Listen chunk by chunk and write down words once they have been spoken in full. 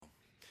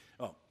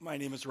My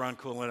name is Ron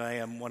Cool, and I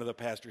am one of the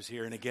pastors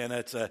here. And again,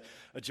 it's a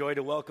joy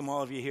to welcome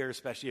all of you here,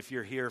 especially if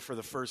you're here for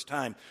the first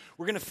time.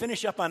 We're going to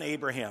finish up on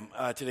Abraham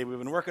today. We've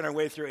been working our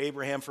way through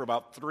Abraham for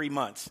about 3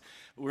 months.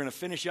 We're going to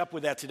finish up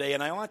with that today.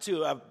 And I want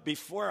to,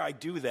 before I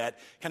do that,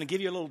 kind of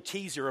give you a little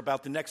teaser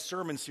about the next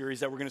sermon series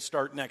that we're going to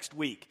start next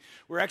week.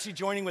 We're actually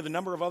joining with a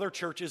number of other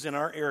churches in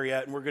our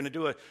area, and we're going to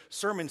do a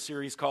sermon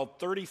series called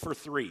 30 for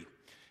 3.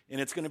 And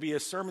it's going to be a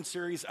sermon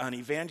series on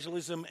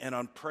evangelism and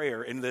on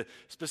prayer. And the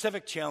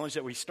specific challenge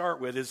that we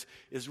start with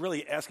is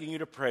really asking you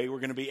to pray.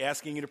 We're going to be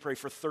asking you to pray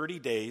for 30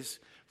 days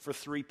for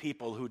 3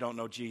 people who don't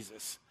know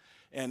Jesus.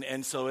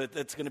 And so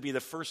it's going to be the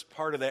first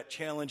part of that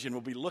challenge, and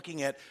we'll be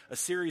looking at a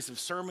series of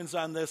sermons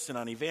on this and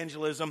on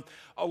evangelism.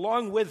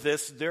 Along with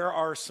this, there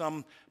are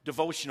some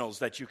devotionals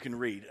that you can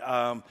read.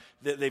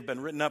 They've been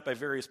written up by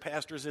various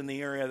pastors in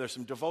the area. There's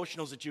some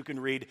devotionals that you can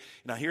read.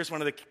 Now, here's one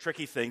of the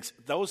tricky things.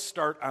 Those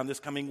start on this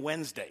coming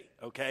Wednesday,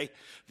 okay?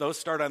 Those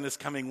start on this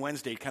coming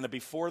Wednesday, kind of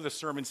before the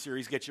sermon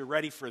series. Get you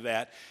ready for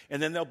that. And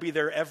then they'll be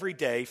there every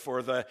day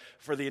for the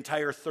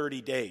entire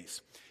 30 days.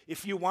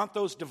 If you want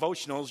those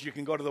devotionals, you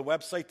can go to the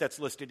website that's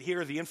listed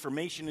here. The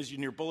information is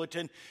in your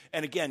bulletin.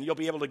 And again, you'll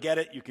be able to get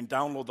it. You can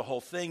download the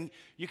whole thing.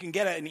 You can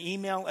get an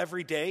email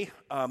every day.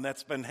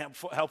 That's been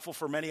helpful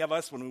for many of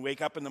us. When we wake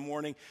up in the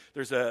morning,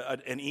 there's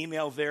an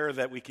email there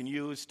that we can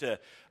use to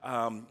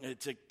kind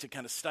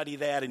of study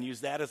that and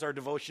use that as our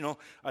devotional.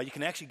 You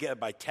can actually get it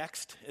by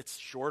text. It's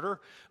shorter,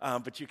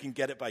 but you can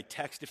get it by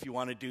text if you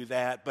want to do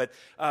that. But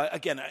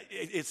again,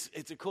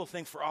 it's a cool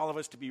thing for all of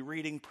us to be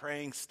reading,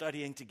 praying,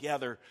 studying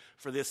together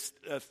for this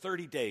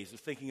 30 days of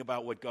thinking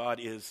about what God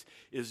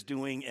is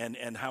doing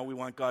and how we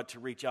want God to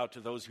reach out to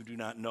those who do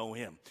not know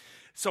him.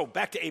 So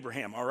back to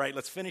Abraham, all right?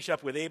 Let's finish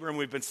up with Abraham.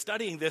 We've been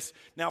studying this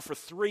now for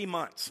 3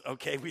 months,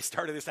 okay? We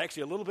started this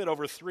actually a little bit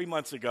over 3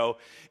 months ago.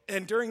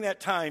 And during that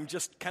time,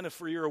 just kind of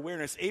for your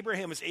awareness,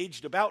 Abraham has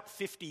aged about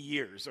 50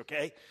 years,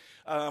 okay?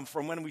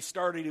 From when we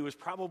started, he was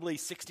probably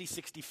 60,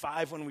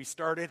 65 when we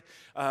started.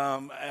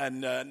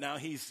 And now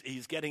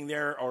he's getting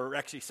there, or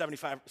actually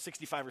 65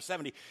 or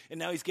 70. And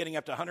now he's getting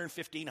up to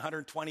 115,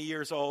 120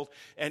 years old.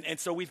 And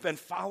so we've been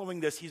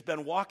following this. He's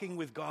been walking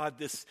with God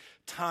this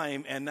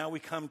time. And now we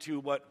come to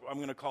what I'm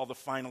going to call the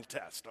final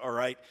test, all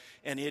right?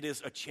 And it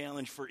is a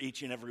challenge for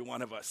each and every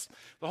one of us.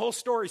 The whole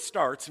story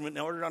starts, and in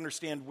order to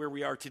understand where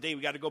we are today,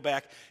 we got to go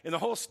back. And the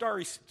whole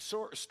story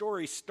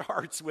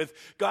starts with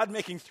God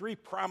making 3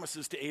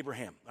 promises to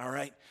Abraham, all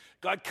right?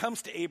 God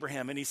comes to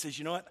Abraham and he says,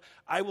 you know what?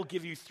 I will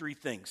give you 3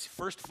 things.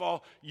 First of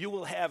all, you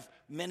will have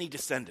many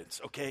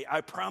descendants, okay? I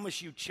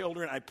promise you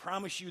children. I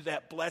promise you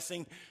that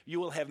blessing.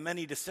 You will have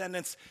many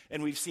descendants.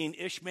 And we've seen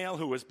Ishmael,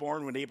 who was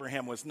born when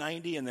Abraham was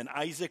 90, and then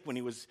Isaac when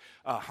he was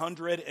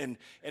 100. And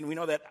we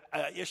know that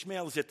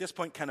Ishmael is at this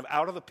point kind of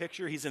out of the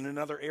picture. He's in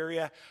another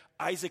area.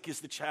 Isaac is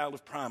the child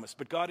of promise.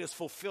 But God has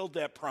fulfilled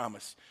that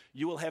promise.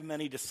 You will have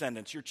many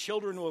descendants. Your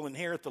children will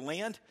inherit the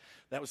land.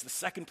 That was the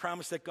second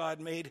promise that God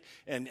made.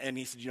 And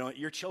he said, you know,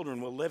 your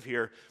children will live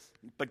here.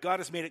 But God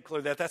has made it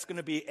clear that that's going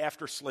to be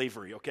after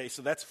slavery, okay?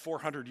 So that's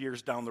 400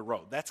 years down the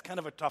road. That's kind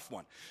of a tough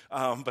one.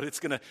 But it's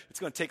going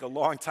to take a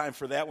long time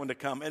for that one to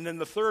come. And then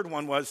the third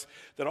one was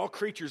that all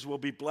creatures will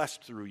be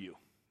blessed through you,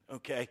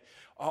 okay?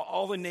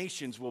 All the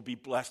nations will be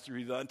blessed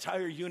through you. The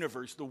entire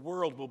universe, the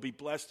world will be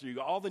blessed through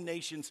you. All the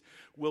nations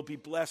will be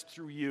blessed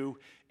through you.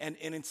 And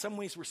in some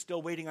ways, we're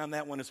still waiting on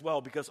that one as well,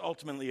 because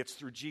ultimately it's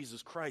through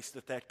Jesus Christ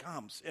that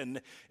comes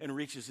and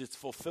reaches its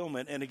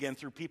fulfillment. And again,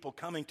 through people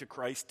coming to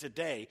Christ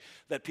today,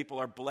 that people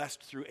are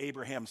blessed through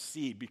Abraham's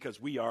seed,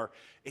 because we are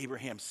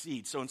Abraham's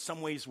seed. So in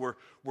some ways, we're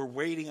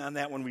waiting on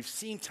that one. We've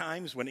seen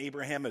times when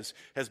Abraham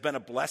has been a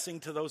blessing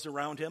to those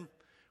around him.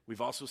 We've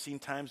also seen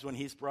times when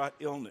he's brought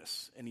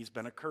illness and he's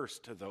been a curse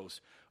to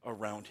those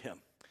around him.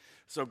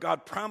 So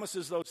God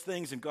promises those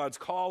things, and God's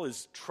call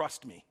is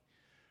trust me.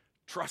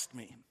 Trust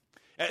me.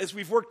 As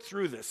we've worked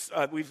through this,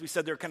 we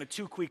said there are kind of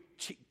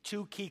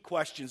two key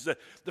questions.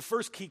 The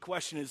first key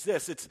question is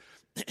this.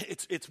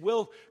 It's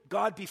will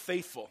God be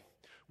faithful?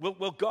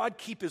 Will God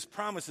keep his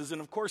promises? And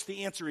of course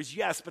the answer is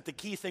yes, but the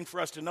key thing for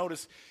us to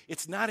notice,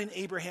 it's not in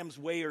Abraham's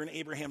way or in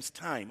Abraham's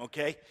time,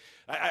 okay?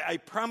 I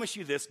promise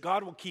you this,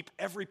 God will keep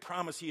every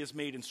promise he has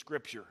made in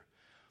Scripture.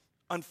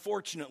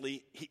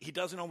 Unfortunately, he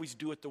doesn't always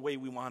do it the way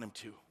we want him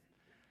to.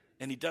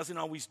 And he doesn't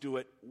always do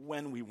it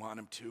when we want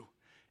him to.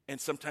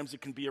 And sometimes it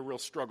can be a real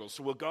struggle.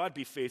 So will God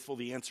be faithful?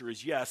 The answer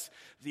is yes.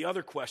 The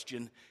other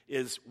question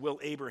is, will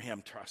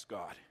Abraham trust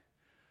God?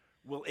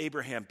 Will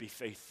Abraham be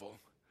faithful?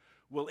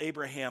 Will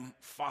Abraham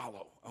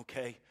follow,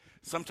 okay?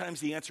 Sometimes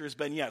the answer has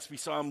been yes. We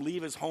saw him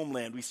leave his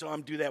homeland. We saw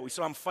him do that. We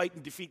saw him fight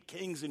and defeat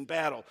kings in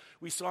battle.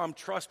 We saw him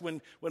trust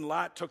when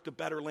Lot took the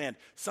better land.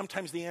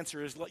 Sometimes the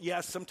answer is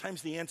yes.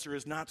 Sometimes the answer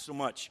is not so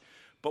much.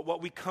 But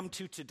what we come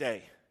to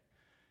today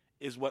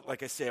is what,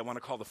 like I say, I want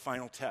to call the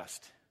final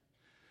test.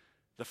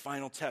 The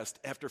final test.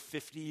 After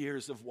 50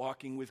 years of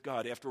walking with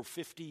God, after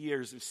 50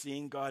 years of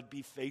seeing God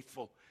be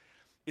faithful,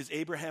 is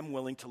Abraham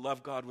willing to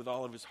love God with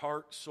all of his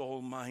heart,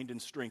 soul, mind,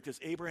 and strength? Is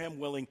Abraham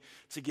willing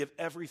to give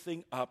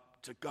everything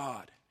up to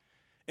God?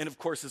 And of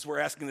course, as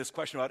we're asking this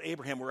question about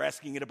Abraham, we're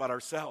asking it about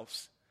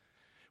ourselves.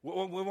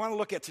 What we want to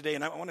look at today,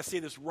 and I want to say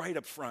this right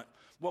up front,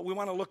 what we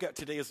want to look at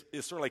today is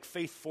sort of like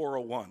faith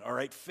 401, all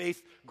right?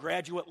 Faith,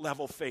 graduate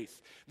level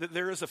faith. That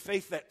there is a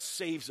faith that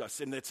saves us,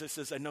 and that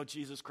says, I know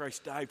Jesus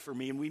Christ died for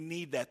me, and we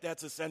need that.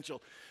 That's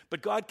essential.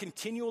 But God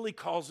continually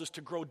calls us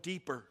to grow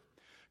deeper.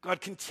 God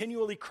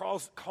continually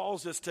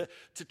calls us to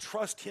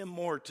trust him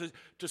more,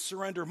 to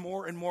surrender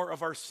more and more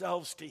of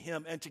ourselves to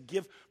him, and to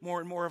give more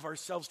and more of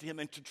ourselves to him,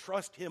 and to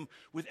trust him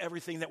with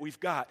everything that we've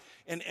got.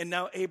 And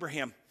now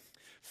Abraham,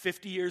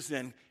 50 years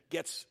in,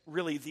 gets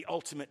really the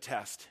ultimate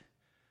test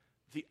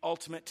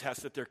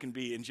that there can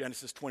be in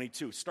Genesis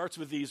 22. Starts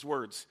with these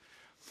words.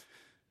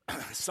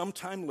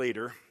 Sometime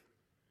later,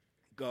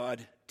 God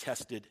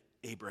tested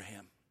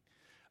Abraham.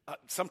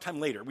 Sometime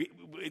later.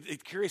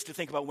 It's curious to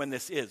think about when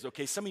this is,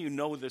 okay? Some of you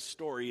know this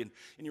story, and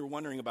you're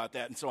wondering about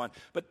that and so on.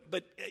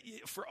 But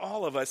for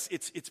all of us,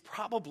 it's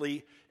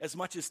probably as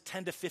much as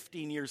 10 to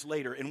 15 years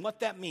later. And what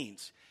that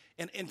means,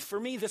 and for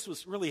me, this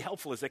was really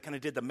helpful as I kind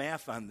of did the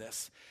math on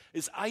this,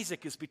 is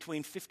Isaac is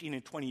between 15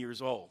 and 20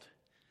 years old.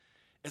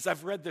 As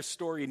I've read this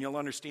story, and you'll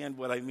understand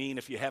what I mean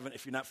if you're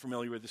not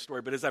familiar with the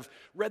story, but as I've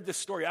read this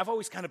story, I've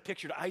always kind of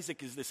pictured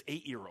Isaac as this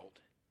 8-year-old.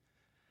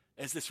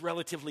 As this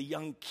relatively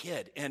young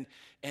kid, and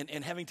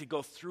having to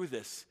go through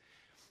this.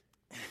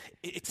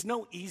 It's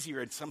no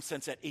easier in some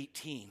sense at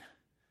 18,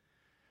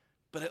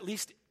 but at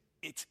least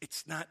it's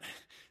not.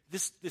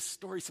 This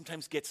story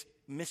sometimes gets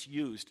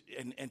misused,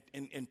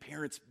 and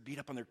parents beat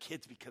up on their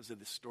kids because of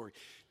this story.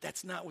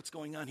 That's not what's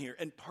going on here.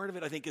 And part of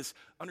it, I think, is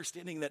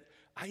understanding that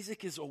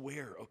Isaac is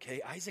aware,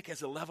 okay? Isaac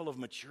has a level of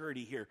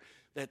maturity here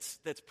that's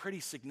pretty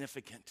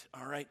significant,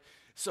 all right?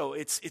 So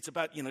it's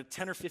about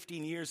 10 or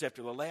 15 years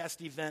after the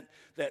last event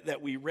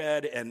that we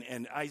read,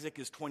 and Isaac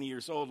is 20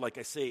 years old. Like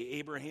I say,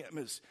 Abraham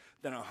is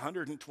then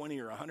 120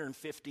 or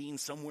 115,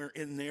 somewhere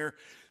in there.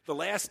 The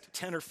last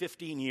 10 or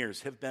 15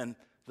 years have been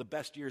the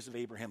best years of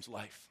Abraham's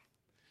life.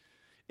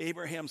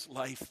 Abraham's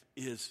life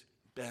has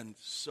been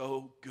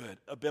so good.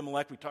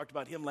 Abimelech, we talked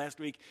about him last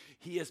week.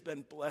 He has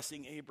been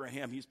blessing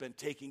Abraham. He's been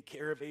taking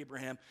care of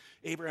Abraham.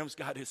 Abraham's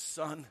got his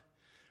son,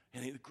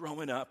 and he's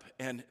growing up.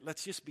 And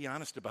let's just be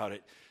honest about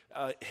it.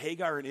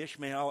 Hagar and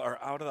Ishmael are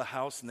out of the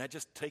house, and that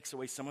just takes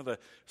away some of the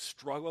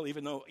struggle,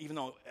 even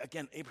though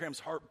again, Abraham's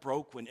heart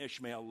broke when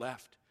Ishmael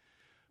left.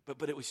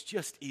 But it was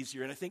just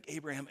easier. And I think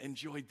Abraham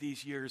enjoyed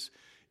these years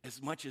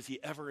as much as he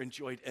ever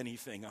enjoyed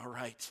anything, all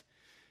right?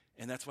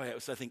 And that's why it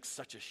was, I think,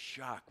 such a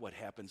shock what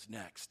happens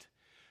next.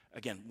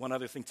 Again, one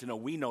other thing to know,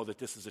 we know that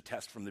this is a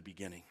test from the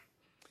beginning,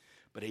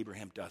 but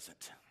Abraham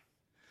doesn't.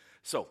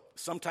 So,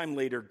 sometime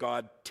later,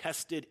 God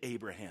tested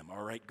Abraham,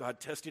 all right? God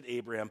tested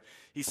Abraham.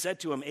 He said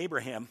to him,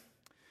 Abraham,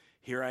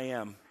 here I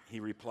am, he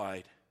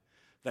replied.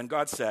 Then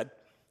God said,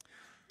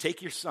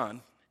 take your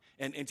son,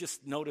 and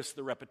just notice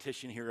the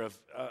repetition here of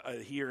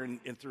here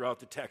and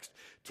throughout the text.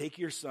 Take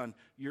your son,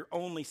 your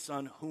only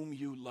son, whom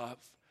you love.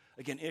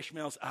 Again,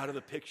 Ishmael's out of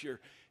the picture,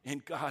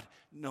 and God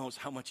knows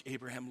how much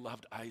Abraham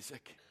loved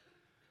Isaac.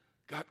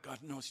 God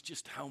knows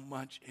just how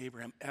much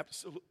Abraham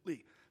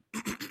absolutely,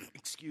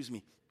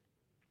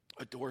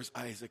 adores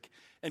Isaac.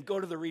 And go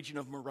to the region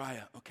of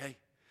Moriah, okay?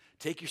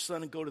 Take your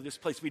son and go to this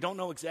place. We don't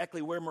know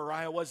exactly where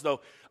Moriah was,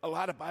 though a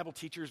lot of Bible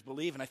teachers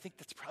believe, and I think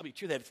that's probably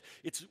true, that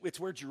it's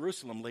where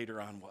Jerusalem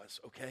later on was,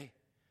 okay?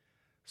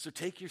 So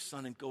take your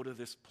son and go to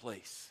this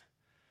place.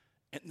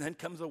 And then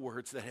come the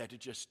words that had to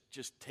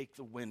just take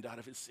the wind out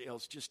of his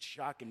sails, just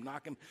shock him,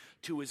 knock him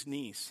to his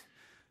knees.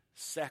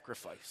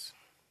 Sacrifice.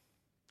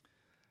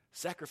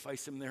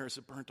 Sacrifice him there as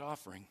a burnt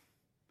offering.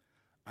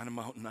 On a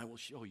mountain I will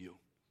show you.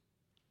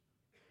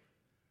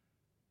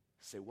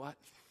 Say what?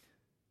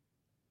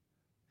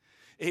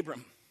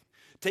 Abram,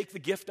 take the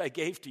gift I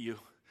gave to you,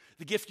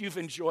 the gift you've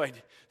enjoyed,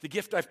 the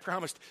gift I've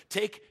promised.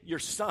 Take your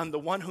son, the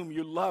one whom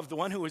you love, the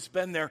one who has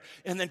been there,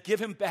 and then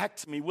give him back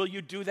to me. Will you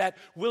do that?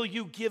 Will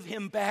you give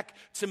him back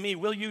to me?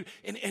 Will you?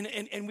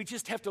 And we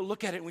just have to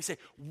look at it and we say,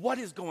 what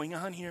is going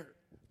on here?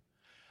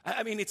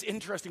 I mean, it's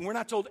interesting. We're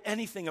not told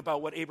anything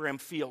about what Abraham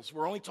feels.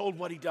 We're only told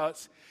what he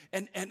does.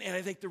 And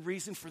I think the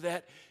reason for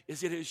that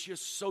is it is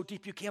just so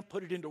deep you can't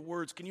put it into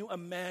words. Can you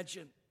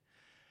imagine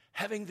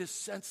having this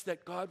sense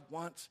that God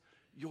wants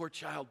your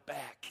child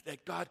back,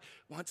 that God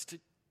wants to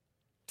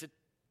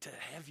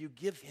have you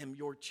give him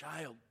your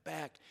child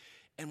back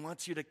and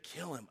wants you to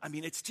kill him? I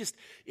mean, it's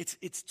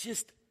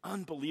just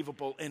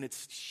unbelievable, and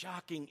it's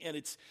shocking, and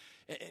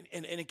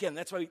again,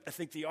 that's why I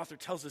think the author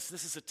tells us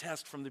this is a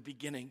test from the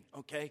beginning,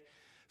 okay?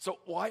 So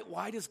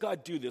why does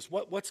God do this?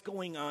 What's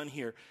going on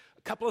here?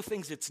 A couple of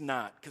things it's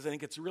not, because I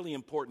think it's really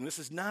important. This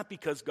is not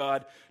because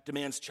God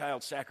demands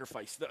child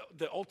sacrifice.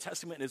 The Old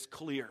Testament is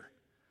clear.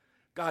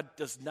 God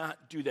does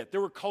not do that.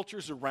 There were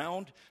cultures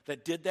around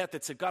that did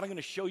that said, God, I'm going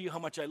to show you how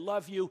much I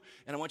love you,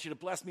 and I want you to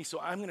bless me, so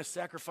I'm going to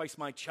sacrifice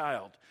my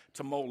child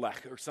to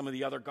Molech or some of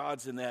the other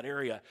gods in that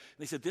area. And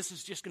they said, this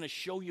is just going to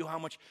show you how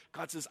much.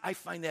 God says, I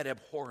find that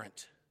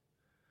abhorrent.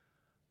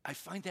 I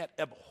find that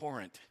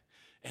abhorrent.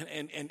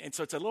 And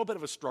so it's a little bit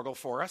of a struggle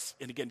for us.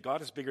 And again,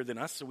 God is bigger than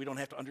us, so we don't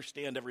have to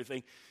understand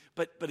everything.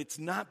 But it's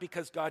not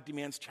because God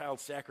demands child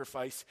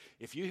sacrifice.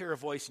 If you hear a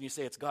voice and you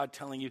say it's God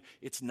telling you,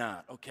 it's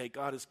not. Okay,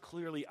 God is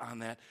clearly on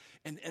that.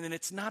 And then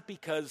it's not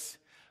because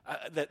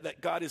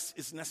that God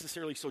is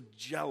necessarily so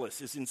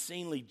jealous, is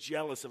insanely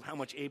jealous of how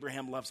much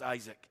Abraham loves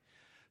Isaac.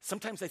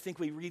 Sometimes I think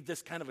we read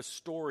this kind of a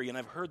story, and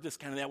I've heard this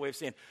kind of that way of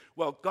saying,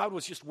 well, God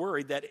was just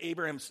worried that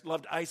Abraham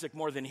loved Isaac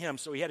more than him,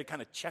 so he had to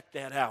kind of check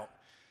that out.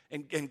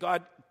 And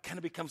God kind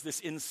of becomes this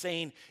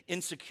insane,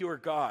 insecure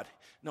God.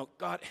 No,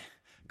 God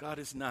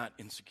is not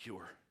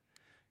insecure.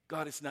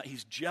 God is not,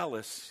 he's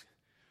jealous,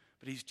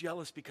 but he's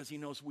jealous because he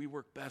knows we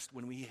work best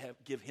when we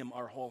give him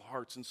our whole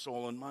hearts and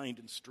soul and mind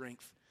and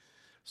strength.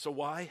 So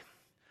why?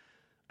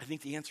 I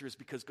think the answer is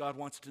because God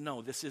wants to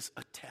know this is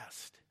a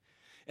test.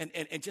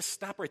 And just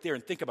stop right there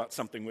and think about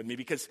something with me,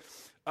 because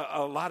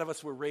a lot of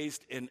us were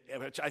raised in,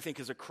 which I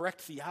think is a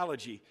correct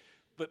theology,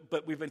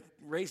 but we've been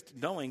raised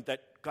knowing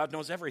that God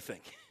knows everything,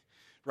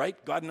 right?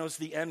 God knows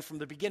the end from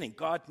the beginning.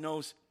 God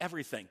knows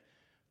everything.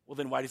 Well,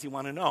 then why does he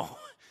want to know?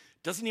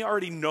 Doesn't he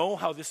already know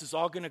how this is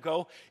all going to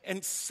go?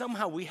 And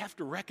somehow we have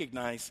to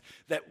recognize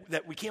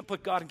that we can't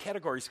put God in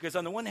categories, because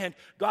on the one hand,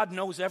 God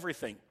knows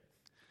everything.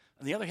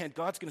 On the other hand,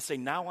 God's going to say,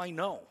 now I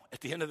know.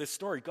 At the end of this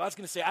story, God's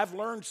going to say, I've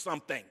learned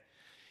something.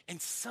 And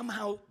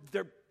somehow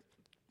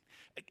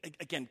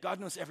again, God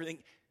knows everything,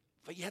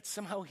 but yet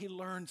somehow he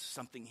learns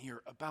something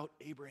here about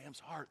Abraham's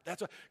heart.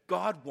 That's what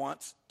God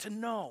wants to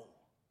know.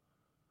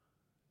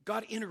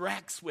 God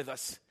interacts with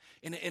us.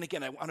 And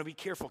again, I want to be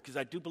careful, because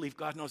I do believe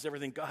God knows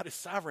everything. God is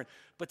sovereign.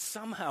 But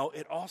somehow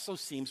it also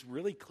seems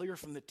really clear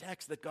from the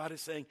text that God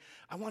is saying,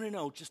 I want to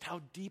know just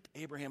how deep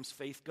Abraham's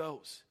faith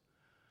goes.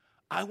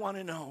 I want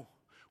to know,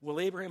 will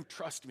Abraham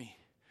trust me?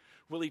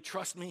 Will he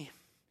trust me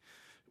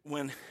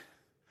when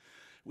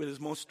with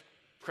his most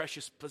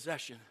precious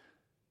possession?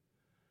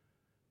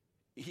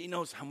 He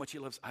knows how much he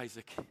loves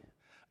Isaac.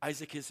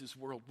 Isaac is his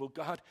world.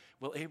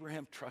 Will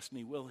Abraham trust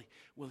me? Will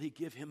he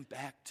give him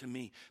back to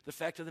me? The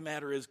fact of the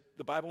matter is,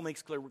 the Bible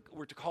makes clear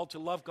we're called to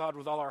love God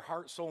with all our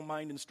heart, soul,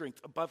 mind, and strength,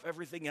 above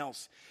everything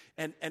else.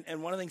 And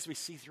one of the things we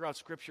see throughout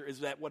Scripture is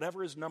that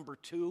whatever is number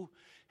two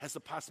has the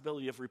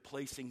possibility of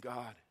replacing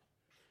God.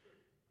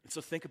 And so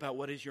think about,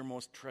 what is your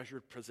most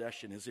treasured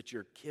possession? Is it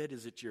your kid?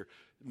 Is it your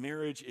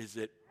marriage? Is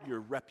it your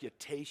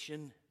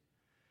reputation?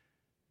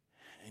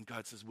 And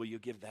God says, will you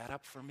give that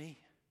up for me?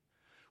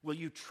 Will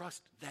you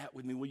trust that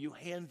with me? Will you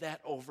hand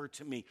that over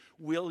to me?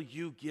 Will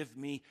you give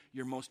me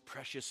your most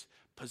precious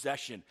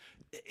possession?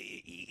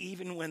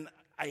 Even when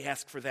I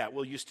ask for that,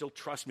 will you still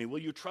trust me? Will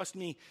you trust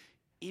me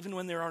even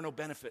when there are no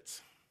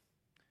benefits?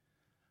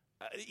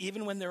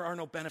 Even when there are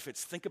no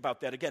benefits, think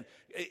about that again.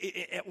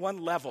 At one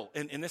level,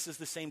 and this is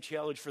the same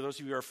challenge for those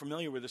of you who are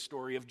familiar with the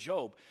story of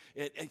Job.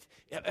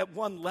 At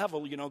one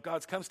level,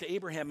 God comes to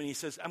Abraham and he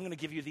says, I'm going to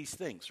give you these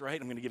things,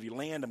 right? I'm going to give you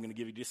land. I'm going to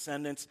give you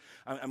descendants.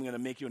 I'm going to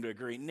make you into a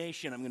great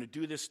nation. I'm going to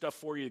do this stuff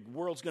for you. The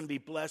world's going to be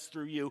blessed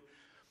through you.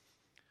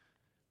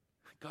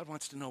 God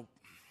wants to know,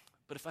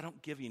 but if I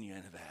don't give you any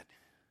of that,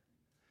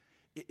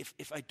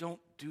 if I don't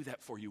do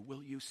that for you,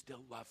 will you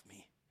still love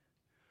me?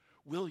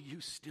 Will you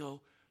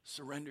still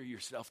surrender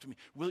yourself to me?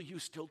 Will you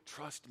still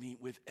trust me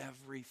with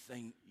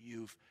everything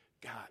you've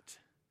got?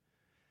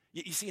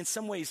 You see, in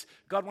some ways,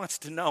 God wants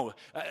to know,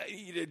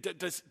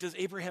 does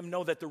Abraham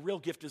know that the real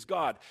gift is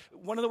God?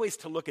 One of the ways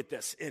to look at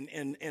this,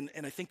 and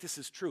I think this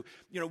is true,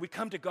 we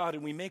come to God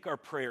and we make our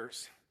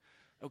prayers,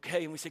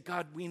 okay? And we say,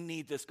 God, we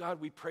need this.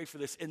 God, we pray for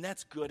this. And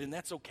that's good, and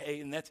that's okay,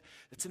 and that's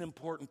an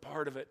important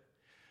part of it.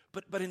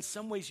 But in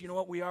some ways, you know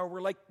what we are?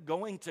 We're like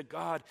going to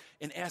God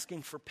and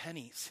asking for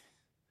pennies.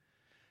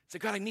 Say,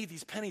 God, I need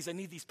these pennies.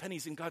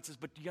 And God says,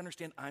 but do you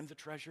understand I'm the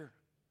treasure?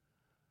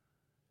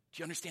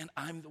 Do you understand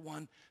I'm the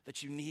one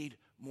that you need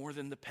more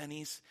than the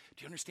pennies?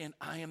 Do you understand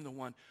I am the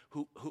one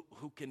who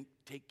can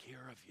take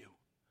care of you?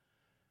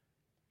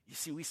 You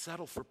see, we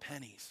settle for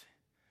pennies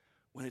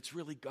when it's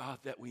really God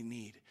that we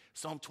need.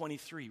 Psalm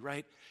 23,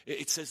 right?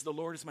 It says, the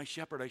Lord is my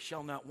shepherd, I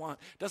shall not want.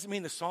 Doesn't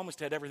mean the psalmist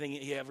had everything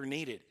he ever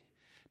needed.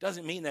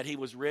 Doesn't mean that he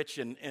was rich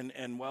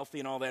and wealthy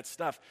and all that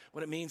stuff.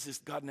 What it means is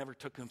God never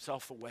took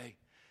himself away.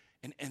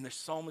 And the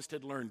psalmist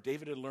had learned,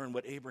 David had learned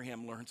what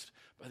Abraham learns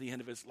by the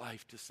end of his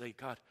life, to say,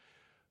 God,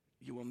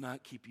 you will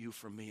not keep you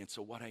from me, and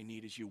so what I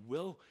need is you.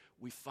 Will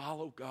we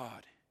follow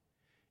God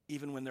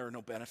even when there are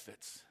no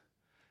benefits?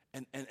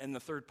 And the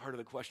third part of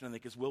the question, I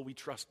think, is will we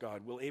trust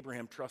God? Will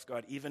Abraham trust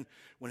God even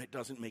when it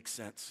doesn't make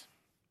sense?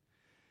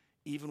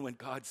 Even when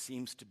God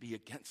seems to be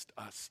against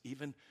us?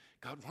 Even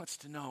God wants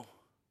to know,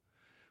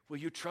 will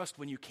you trust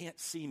when you can't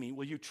see me?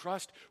 Will you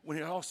trust when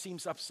it all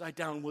seems upside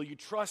down? Will you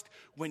trust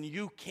when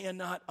you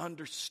cannot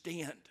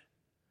understand?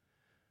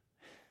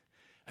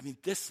 I mean,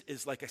 this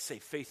is, like I say,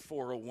 Faith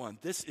 401.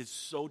 This is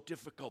so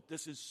difficult.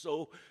 This is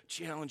so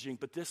challenging.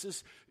 But this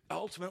is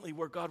ultimately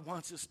where God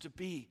wants us to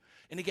be.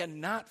 And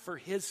again, not for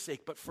his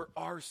sake, but for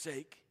our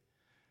sake.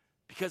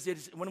 Because it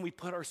is when we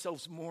put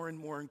ourselves more and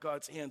more in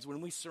God's hands,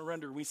 when we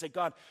surrender, we say,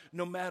 God,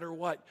 no matter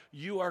what,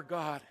 you are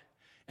God.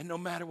 And no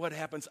matter what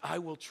happens, I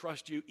will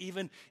trust you.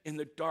 Even in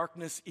the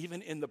darkness,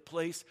 even in the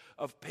place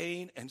of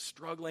pain and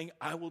struggling,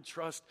 I will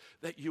trust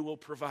that you will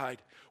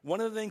provide.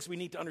 One of the things we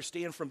need to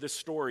understand from this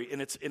story,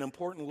 and it's an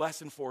important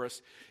lesson for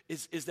us,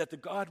 is that the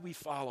God we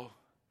follow,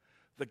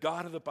 the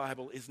God of the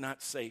Bible, is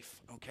not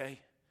safe, okay?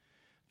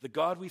 The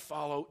God we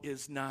follow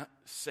is not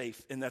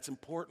safe, and that's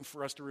important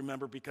for us to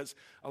remember because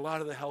a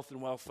lot of the health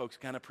and wealth folks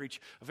kind of preach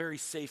a very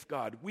safe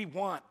God. We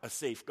want a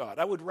safe God.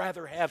 I would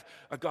rather have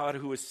a God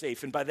who is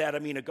safe, and by that I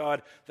mean a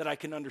God that I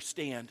can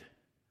understand,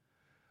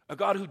 a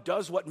God who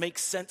does what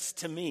makes sense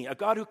to me, a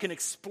God who can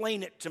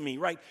explain it to me,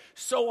 right?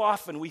 So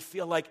often we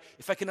feel like,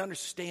 if I can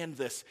understand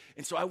this,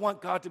 and so I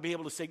want God to be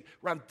able to say,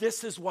 Ron,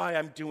 this is why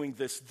I'm doing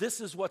this. This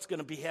is what's going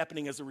to be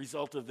happening as a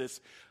result of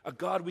this. A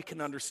God we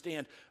can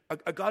understand,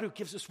 a God who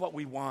gives us what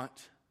we want,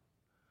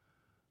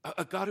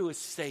 a God who is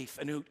safe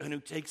and who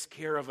takes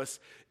care of us,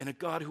 and a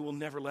God who will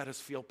never let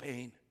us feel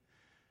pain.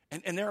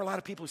 And there are a lot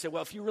of people who say,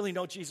 well, if you really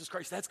know Jesus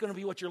Christ, that's going to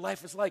be what your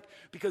life is like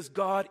because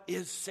God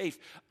is safe.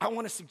 I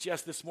want to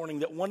suggest this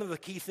morning that one of the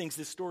key things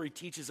this story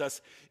teaches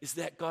us is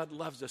that God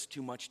loves us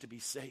too much to be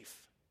safe.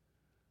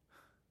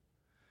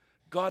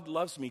 God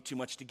loves me too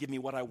much to give me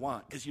what I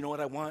want because you know what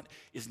I want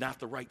is not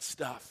the right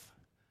stuff.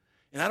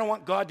 And I don't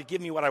want God to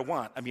give me what I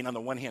want. I mean, on the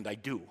one hand, I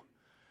do.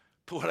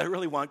 But what I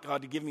really want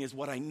God to give me is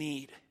what I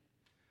need.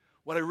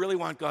 What I really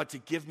want God to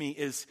give me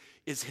is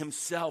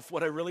himself.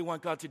 What I really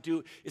want God to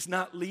do is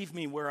not leave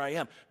me where I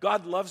am.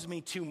 God loves me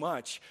too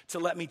much to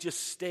let me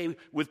just stay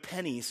with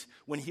pennies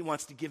when he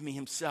wants to give me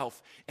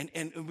himself.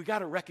 And we got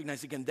to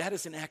recognize again, that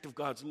is an act of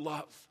God's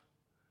love.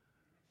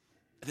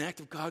 An act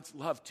of God's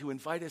love to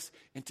invite us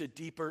into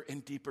deeper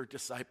and deeper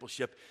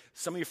discipleship.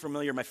 Some of you are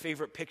familiar, my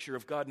favorite picture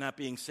of God not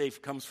being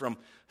safe comes from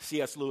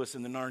C.S. Lewis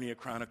in the Narnia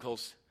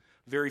Chronicles.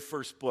 Very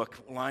first book,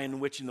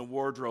 Lion, Witch, and the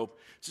Wardrobe.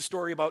 It's a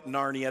story about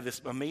Narnia,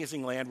 this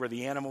amazing land where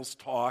the animals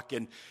talk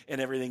and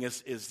everything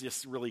is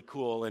just really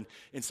cool and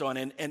so on.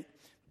 And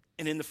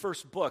in the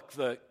first book,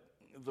 the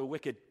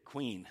wicked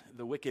queen,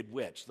 the wicked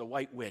witch, the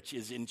white witch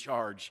is in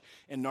charge.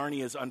 And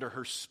Narnia is under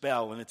her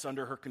spell and it's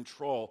under her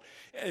control.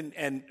 And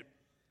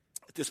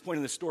at this point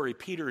in the story,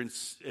 Peter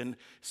and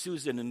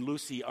Susan and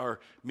Lucy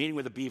are meeting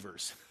with the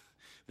beavers.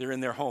 They're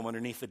in their home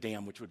underneath the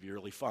dam, which would be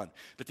really fun.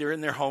 But they're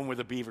in their home with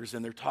the beavers,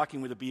 and they're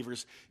talking with the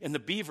beavers. And the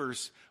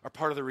beavers are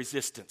part of the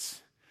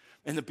resistance.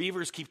 And the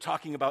beavers keep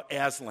talking about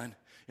Aslan.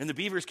 And the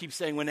beavers keep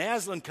saying, when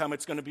Aslan comes,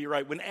 it's going to be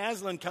right. When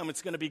Aslan comes,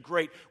 it's going to be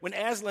great. When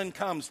Aslan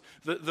comes,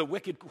 the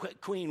wicked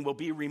queen will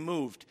be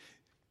removed.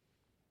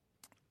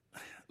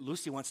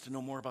 Lucy wants to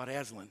know more about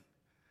Aslan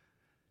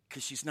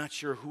because she's not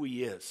sure who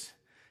he is.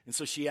 And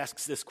so she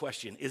asks this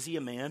question, is he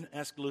a man?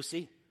 Asked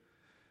Lucy.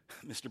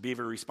 Mr.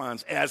 Beaver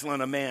responds,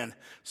 Aslan a man?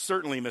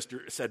 Certainly,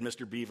 said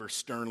Mr. Beaver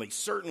sternly.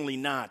 Certainly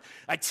not.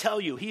 I tell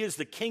you, he is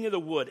the king of the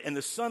wood and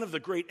the son of the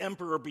great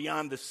emperor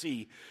beyond the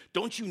sea.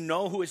 Don't you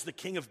know who is the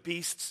king of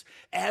beasts?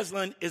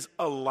 Aslan is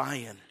a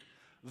lion,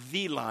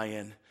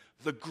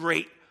 the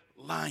great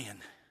lion.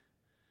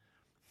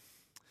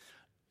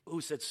 Oh,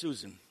 said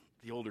Susan,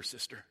 the older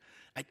sister.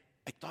 I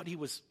thought he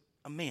was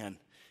a man.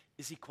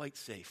 Is he quite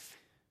safe?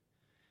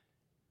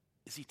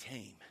 Is he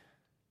tame?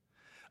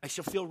 I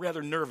shall feel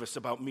rather nervous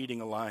about meeting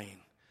a lion.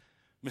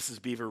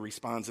 Mrs. Beaver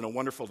responds in a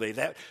wonderful day.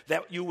 That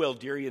you will,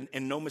 dearie,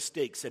 and no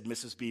mistake, said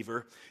Mrs.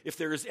 Beaver. If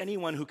there is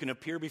anyone who can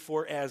appear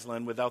before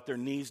Aslan without their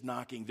knees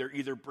knocking, they're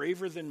either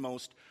braver than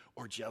most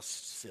or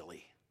just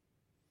silly.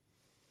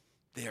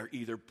 They are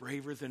either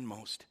braver than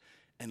most.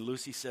 And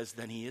Lucy says,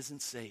 then he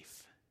isn't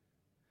safe.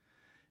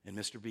 And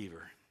Mr.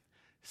 Beaver,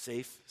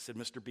 safe, said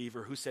Mr.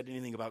 Beaver. Who said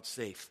anything about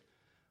safe?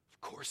 Of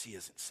course he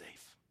isn't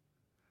safe.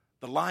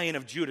 The Lion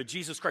of Judah,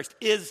 Jesus Christ,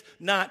 is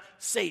not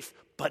safe,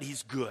 but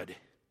he's good.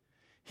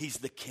 He's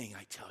the king,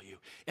 I tell you.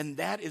 And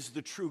that is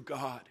the true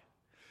God.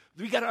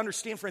 We got to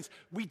understand, friends,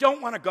 we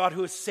don't want a God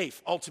who is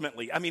safe,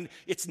 ultimately. I mean,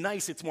 it's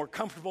nice, it's more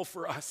comfortable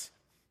for us.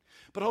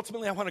 But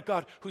ultimately, I want a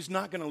God who's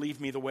not going to leave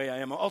me the way I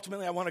am.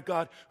 Ultimately, I want a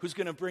God who's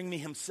going to bring me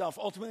himself.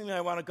 Ultimately,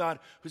 I want a God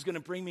who's going to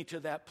bring me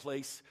to that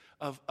place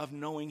of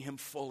knowing him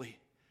fully.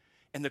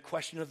 And the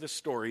question of this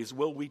story is,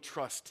 will we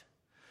trust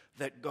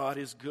that God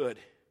is good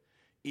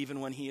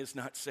even when he is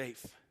not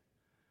safe?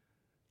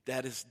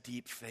 That is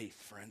deep faith,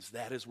 friends.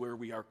 That is where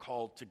we are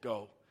called to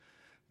go.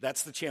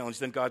 That's the challenge.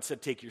 Then God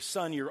said, take your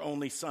son, your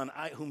only son,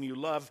 whom you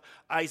love,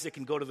 Isaac,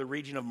 and go to the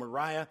region of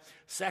Moriah.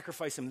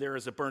 Sacrifice him there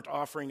as a burnt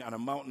offering on a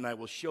mountain I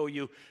will show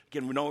you.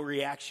 Again, no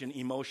reaction,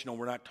 emotional.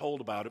 We're not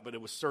told about it, but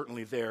it was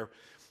certainly there.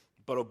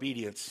 But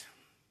obedience.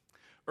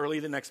 Early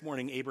the next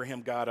morning,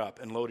 Abraham got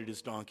up and loaded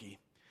his donkey.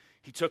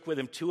 He took with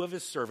him 2 of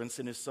his servants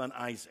and his son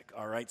Isaac.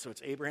 All right, so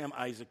it's Abraham,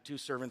 Isaac, 2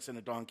 servants and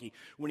a donkey.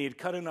 When he had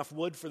cut enough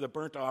wood for the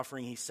burnt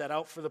offering, he set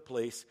out for the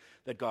place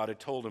that God had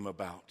told him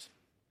about.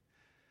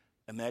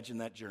 Imagine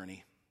that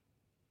journey,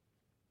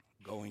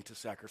 going to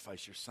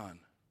sacrifice your son.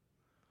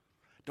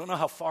 Don't know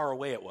how far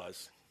away it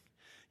was.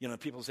 You know,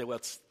 people say, well,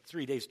 it's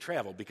 3 days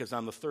travel because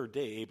on the 3rd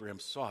day, Abraham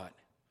saw it.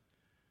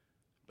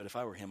 But if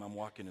I were him, I'm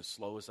walking as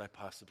slow as I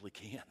possibly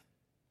can.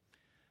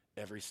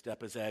 Every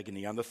step is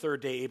agony. On the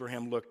third day,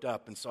 Abraham looked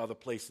up and saw the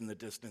place in the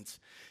distance.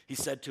 He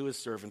said to his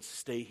servants,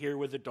 "Stay here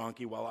with the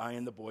donkey while I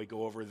and the boy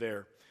go over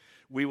there.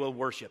 We will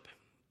worship,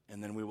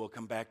 and then we will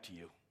come back to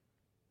you."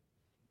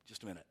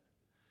 Just a minute.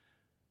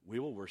 We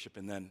will worship,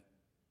 and then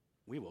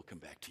we will come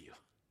back to you.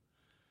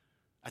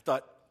 I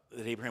thought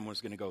that Abraham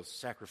was going to go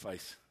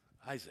sacrifice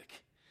Isaac.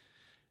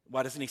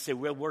 Why doesn't he say,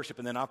 "We'll worship,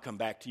 and then I'll come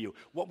back to you"?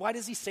 Why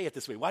does he say it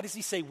this way? Why does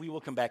he say, "We will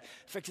come back"?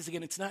 In fact,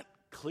 again, it's not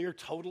clear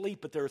totally,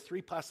 but there are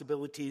three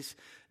possibilities,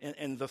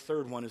 and the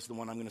third one is the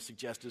one I'm going to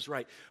suggest is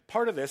right.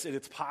 Part of this, and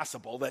it's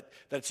possible, that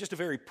it's just a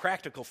very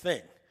practical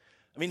thing.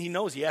 I mean, he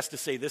knows he has to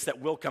say this, that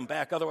we'll come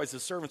back, otherwise the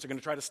servants are going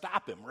to try to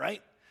stop him,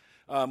 right?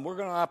 We're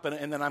going up,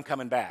 and then I'm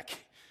coming back.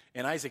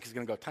 And Isaac is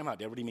going to go, "Time out,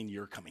 Dad, what do you mean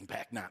you're coming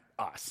back? Not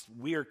us.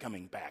 We're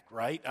coming back,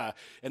 right?"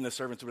 And the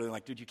servants were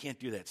like, "Dude, you can't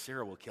do that.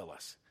 Sarah will kill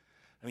us."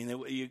 I mean,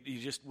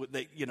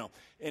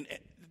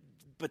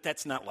 but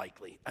that's not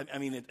likely. I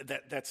mean,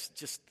 that's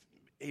just,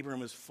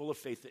 Abraham is full of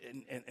faith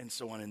and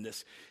so on in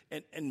this.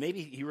 And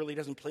maybe he really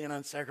doesn't plan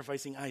on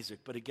sacrificing Isaac,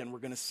 but again, we're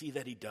going to see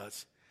that he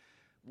does.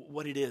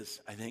 What it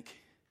is, I think,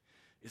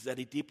 is that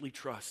he deeply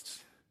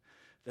trusts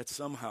that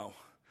somehow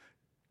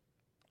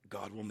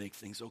God will make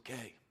things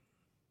okay.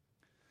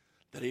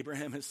 That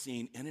Abraham has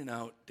seen in and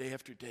out, day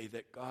after day,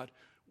 that God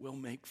will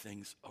make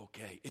things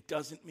okay. It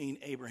doesn't mean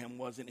Abraham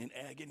wasn't in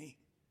agony.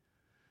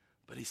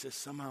 But he says,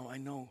 somehow I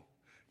know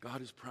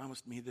God has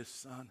promised me this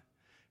son,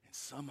 and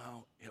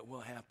somehow it will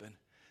happen.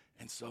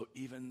 And so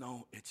even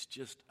though it's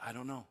just, I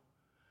don't know,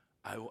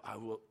 I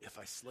will, if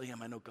I slay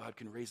him, I know God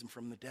can raise him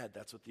from the dead.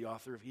 That's what the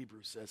author of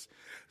Hebrews says.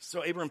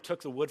 So Abraham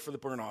took the wood for the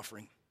burnt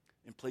offering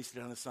and placed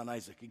it on his son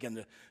Isaac. Again,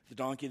 the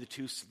donkey, the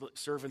two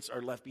servants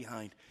are left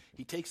behind.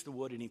 He takes the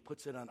wood and he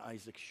puts it on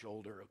Isaac's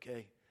shoulder,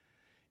 okay?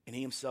 And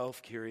he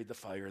himself carried the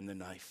fire and the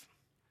knife.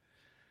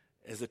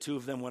 As the two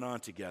of them went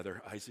on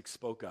together, Isaac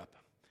spoke up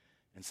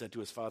and said to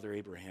his father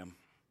Abraham,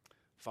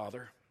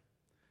 "Father?"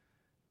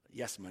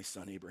 "Yes, my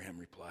son," Abraham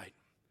replied.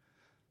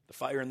 "The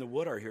fire and the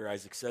wood are here,"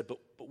 Isaac said, but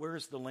where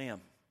is the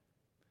lamb?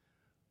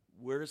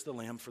 Where is the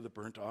lamb for the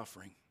burnt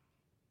offering?"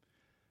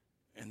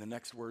 And the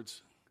next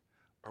words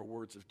are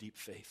words of deep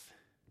faith.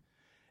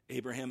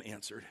 Abraham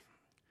answered,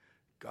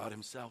 "God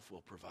himself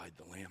will provide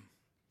the lamb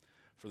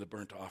for the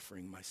burnt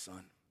offering, my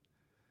son."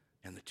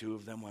 And the two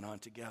of them went on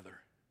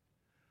together.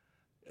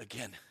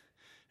 Again,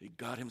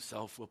 God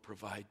himself will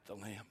provide the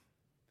lamb.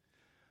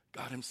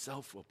 God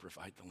himself will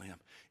provide the lamb.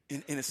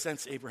 In a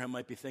sense, Abraham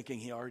might be thinking,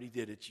 he already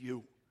did. It's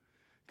you,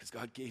 because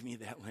God gave me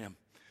that lamb.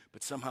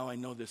 But somehow I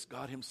know this.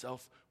 God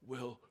himself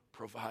will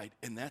provide.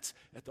 And that's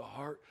at the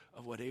heart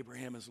of what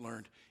Abraham has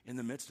learned. In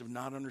the midst of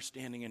not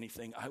understanding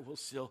anything, I will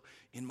still,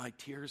 in my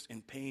tears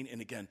and pain,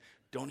 and again,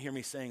 don't hear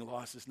me saying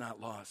loss is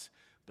not loss,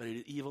 but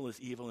evil is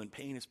evil and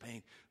pain is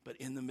pain. But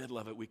in the middle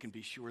of it, we can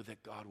be sure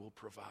that God will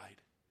provide.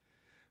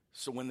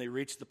 So when they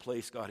reached the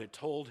place God had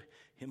told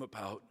him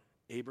about,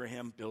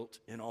 Abraham built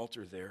an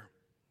altar there,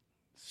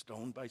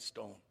 stone by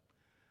stone.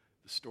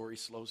 The story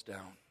slows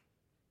down.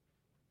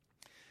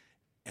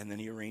 And then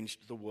he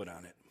arranged the wood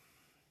on it.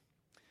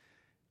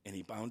 And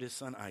he bound his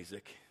son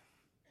Isaac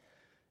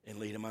and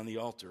laid him on the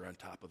altar on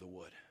top of the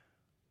wood.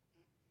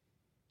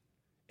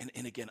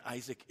 And again,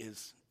 Isaac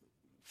is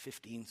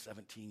 15,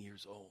 17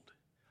 years old.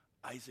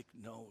 Isaac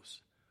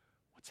knows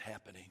what's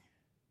happening.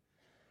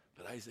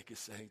 But Isaac is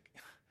saying,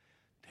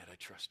 "Dad, I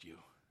trust you.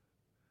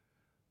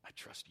 I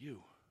trust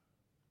you."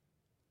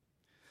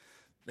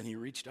 Then he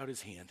reached out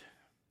his hand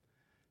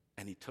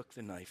and he took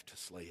the knife to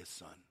slay his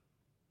son.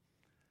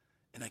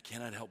 And I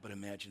cannot help but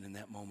imagine in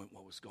that moment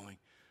what was going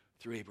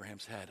through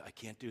Abraham's head. I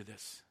can't do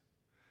this.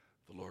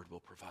 The Lord will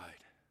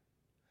provide.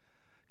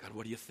 God,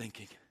 what are you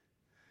thinking?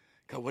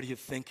 God, what are you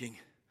thinking?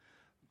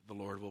 The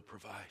Lord will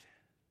provide.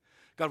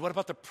 God, what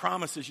about the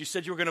promises? You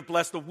said you were going to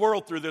bless the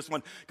world through this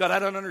one. God, I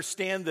don't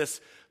understand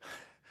this.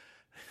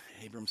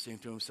 Abraham saying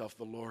to himself,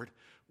 the Lord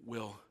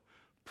will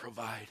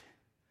provide.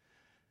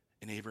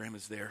 And Abraham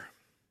is there.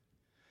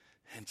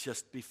 And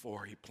just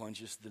before he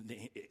plunges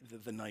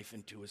the knife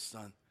into his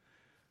son,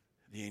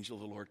 the angel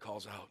of the Lord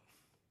calls out.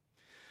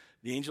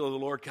 The angel of the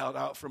Lord called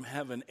out from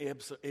heaven,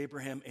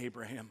 "Abraham,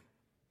 Abraham."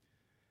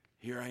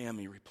 "Here I am,"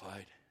 he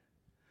replied.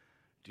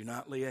 "Do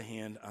not lay a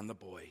hand on the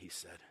boy," he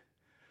said.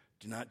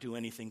 "Do not do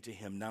anything to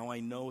him. Now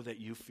I know that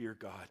you fear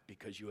God,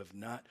 because you have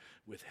not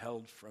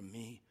withheld from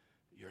me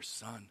your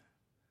son,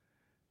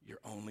 your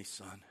only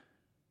son."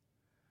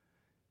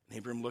 And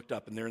Abraham looked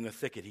up, and there in the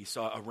thicket he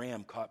saw a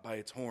ram caught by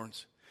its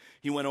horns.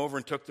 He went over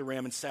and took the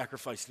ram and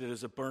sacrificed it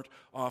as a burnt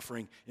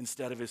offering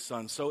instead of his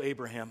son. So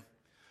Abraham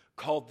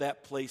called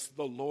that place,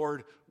 "The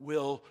Lord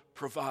will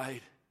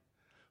provide."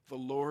 The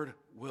Lord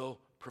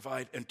will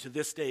provide. And to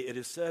this day it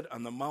is said,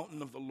 on the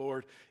mountain of the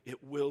Lord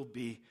it will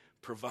be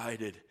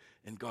provided.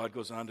 And God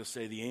goes on to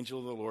say, the angel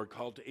of the Lord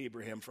called to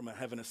Abraham from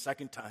heaven a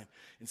second time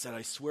and said,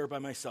 "I swear by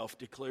myself,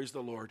 declares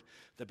the Lord,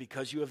 that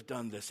because you have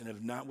done this and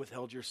have not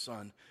withheld your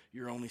son,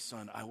 your only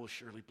son, I will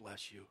surely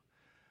bless you."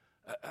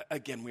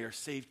 Again, we are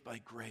saved by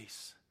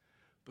grace,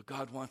 but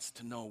God wants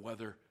to know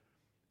whether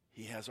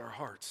he has our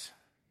hearts.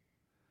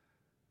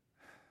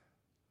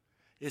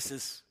 This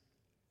is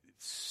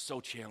so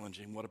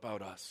challenging. What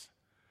about us?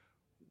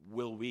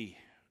 Will we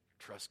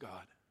trust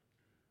God?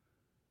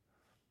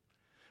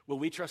 Will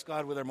we trust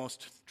God with our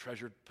most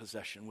treasured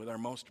possession, with our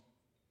most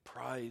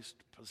prized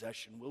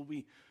possession? Will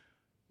we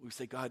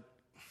say, God,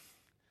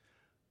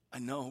 I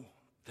know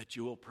that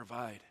you will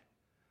provide.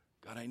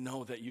 God, I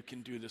know that you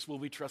can do this. Will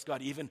we trust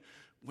God even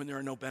when there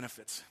are no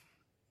benefits?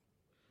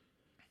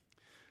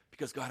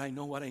 Because, God, I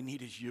know what I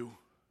need is you.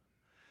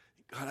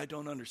 God, I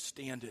don't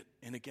understand it.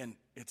 And again,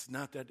 it's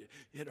not that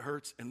it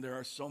hurts and there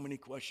are so many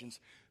questions,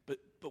 but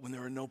when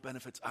there are no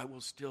benefits, I will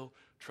still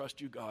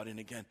trust you, God. And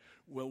again,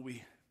 will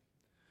we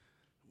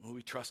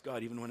trust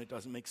God even when it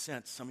doesn't make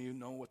sense? Some of you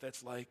know what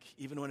that's like,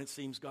 even when it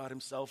seems God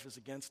himself is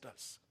against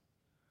us.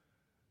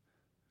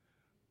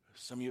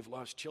 Some of you have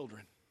lost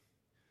children.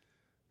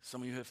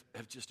 Some of you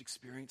have just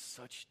experienced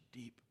such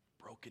deep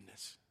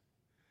brokenness.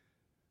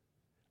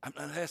 I'm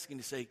not asking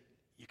to say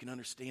you can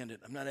understand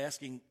it. I'm not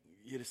asking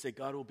you to say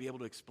God will be able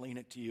to explain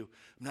it to you.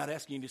 I'm not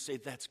asking you to say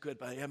that's good,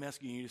 but I am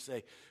asking you to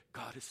say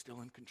God is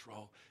still in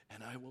control,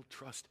 and I will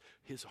trust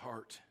his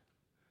heart,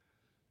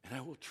 and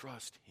I will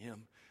trust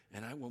him,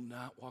 and I will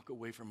not walk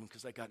away from him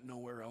because I got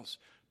nowhere else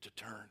to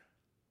turn.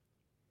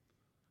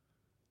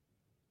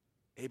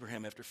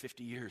 Abraham, after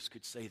 50 years,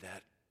 could say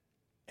that,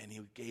 and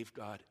he gave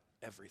God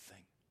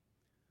everything.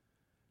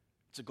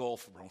 It's a goal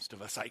for most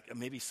of us.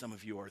 Maybe some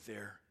of you are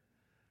there.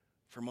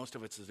 For most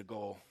of us, it's a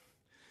goal.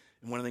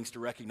 And one of the things to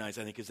recognize,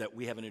 I think, is that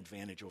we have an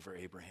advantage over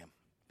Abraham.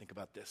 Think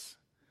about this.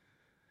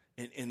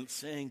 In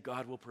saying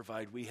God will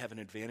provide, we have an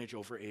advantage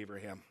over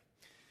Abraham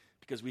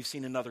because we've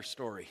seen another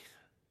story,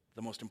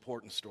 the most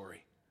important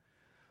story,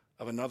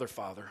 of another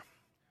father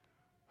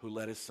who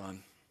led his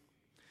son,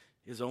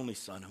 his only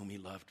son whom he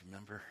loved.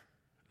 Remember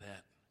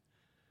that?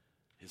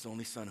 His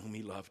only son whom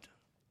he loved,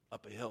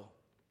 up a hill.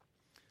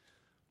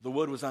 The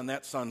wood was on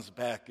that son's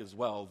back as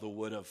well, the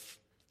wood of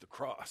the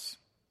cross.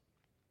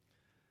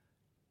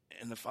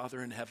 And the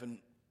Father in heaven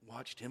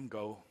watched him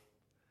go,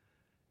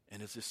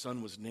 and as his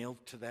son was nailed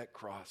to that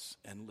cross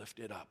and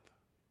lifted up,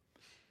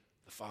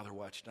 the Father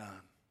watched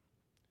on.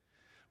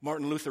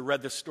 Martin Luther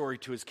read this story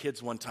to his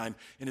kids one time,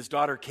 and his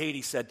daughter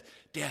Katie said,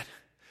 "Dad,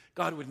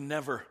 God would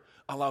never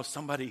allow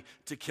somebody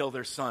to kill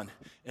their son."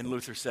 And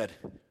Luther said,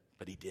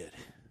 "But he did.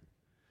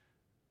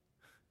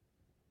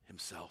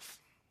 Himself."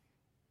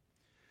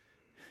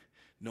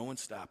 No one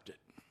stopped it.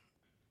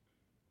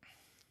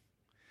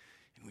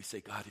 And we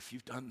say, God, if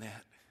you've done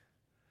that,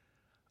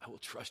 I will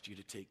trust you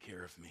to take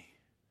care of me.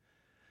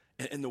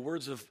 And the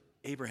words of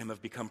Abraham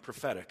have become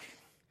prophetic.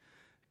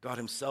 God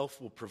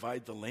himself will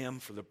provide the lamb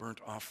for the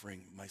burnt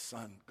offering, my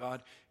son.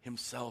 God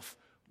himself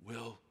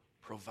will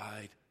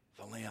provide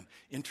the lamb.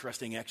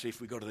 Interesting, actually,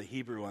 if we go to the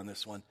Hebrew on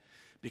this one,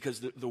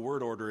 because the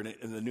word order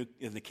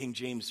in the King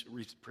James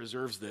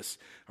preserves this.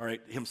 All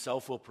right,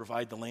 himself will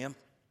provide the lamb.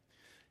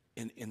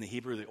 In the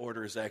Hebrew, the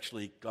order is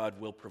actually God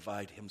will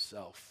provide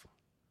himself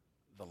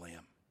the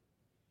lamb.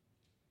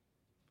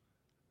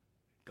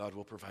 God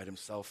will provide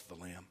himself the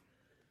lamb.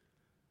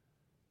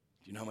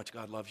 Do you know how much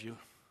God loves you?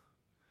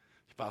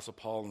 The Apostle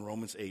Paul in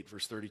Romans 8,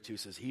 verse 32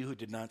 says, "He who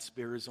did not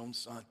spare his own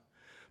son,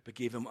 but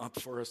gave him up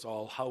for us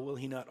all, how will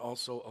he not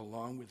also,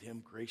 along with him,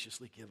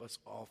 graciously give us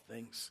all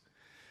things?"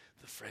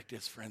 The fact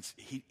is, friends,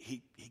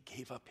 he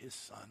gave up his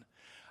son.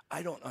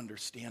 I don't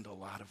understand a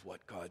lot of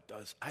what God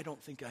does. I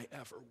don't think I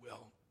ever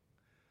will.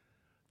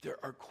 There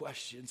are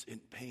questions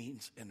and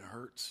pains and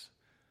hurts,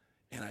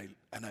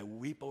 and I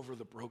weep over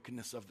the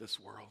brokenness of this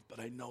world, but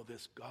I know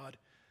this: God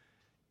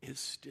is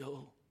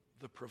still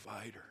the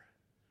provider.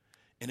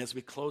 And as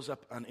we close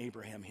up on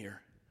Abraham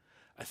here,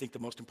 I think the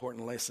most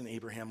important lesson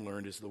Abraham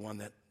learned is the one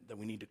that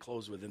we need to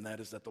close with, and that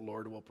is that the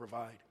Lord will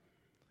provide.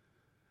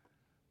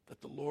 That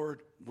the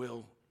Lord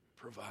will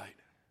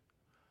provide.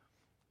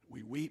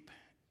 We weep,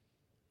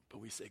 but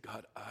we say,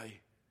 God, I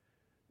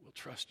will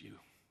trust you.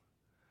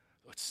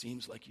 Though it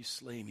seems like you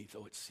slay me,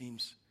 though it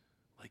seems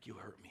like you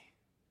hurt me.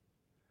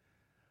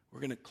 We're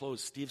going to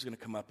close. Steve's going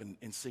to come up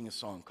and sing a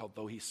song called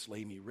 "Though He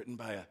Slay Me," written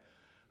by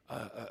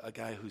a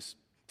guy whose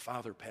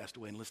father passed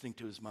away and listening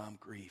to his mom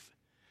grieve.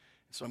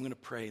 So I'm going to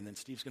pray, and then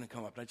Steve's going to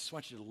come up. And I just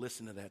want you to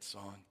listen to that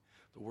song.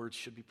 The words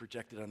should be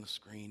projected on the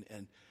screen,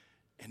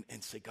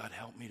 and say, God,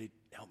 help me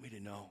to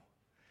know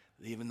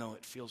that even though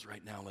it feels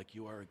right now like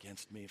you are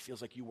against me, it feels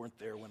like you weren't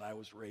there when I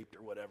was raped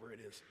or whatever it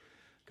is,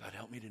 God,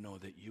 help me to know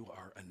that you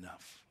are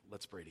enough.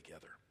 Let's pray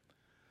together.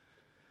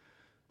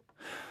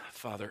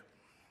 Father,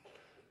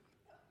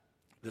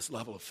 this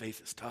level of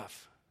faith is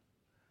tough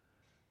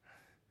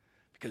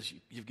because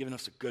you've given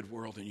us a good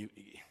world, and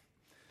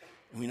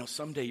we know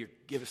someday you'll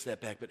give us that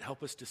back, but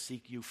help us to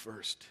seek you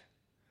first,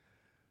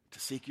 to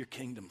seek your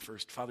kingdom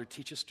first. Father,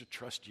 teach us to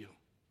trust you.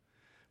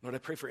 Lord, I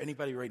pray for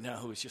anybody right now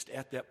who is just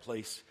at that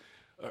place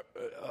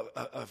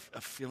of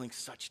feeling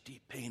such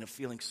deep pain, of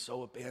feeling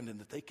so abandoned,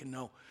 that they can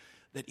know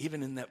that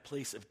even in that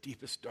place of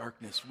deepest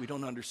darkness, we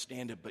don't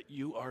understand it, but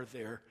you are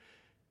there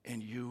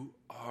and you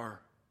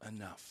are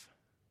enough.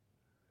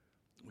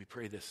 We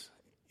pray this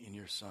in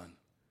your Son,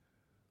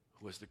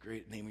 who is the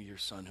great name of your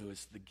Son, who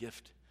is the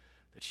gift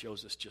that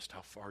shows us just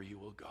how far you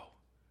will go.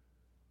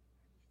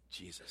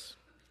 Jesus.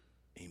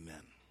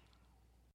 Amen.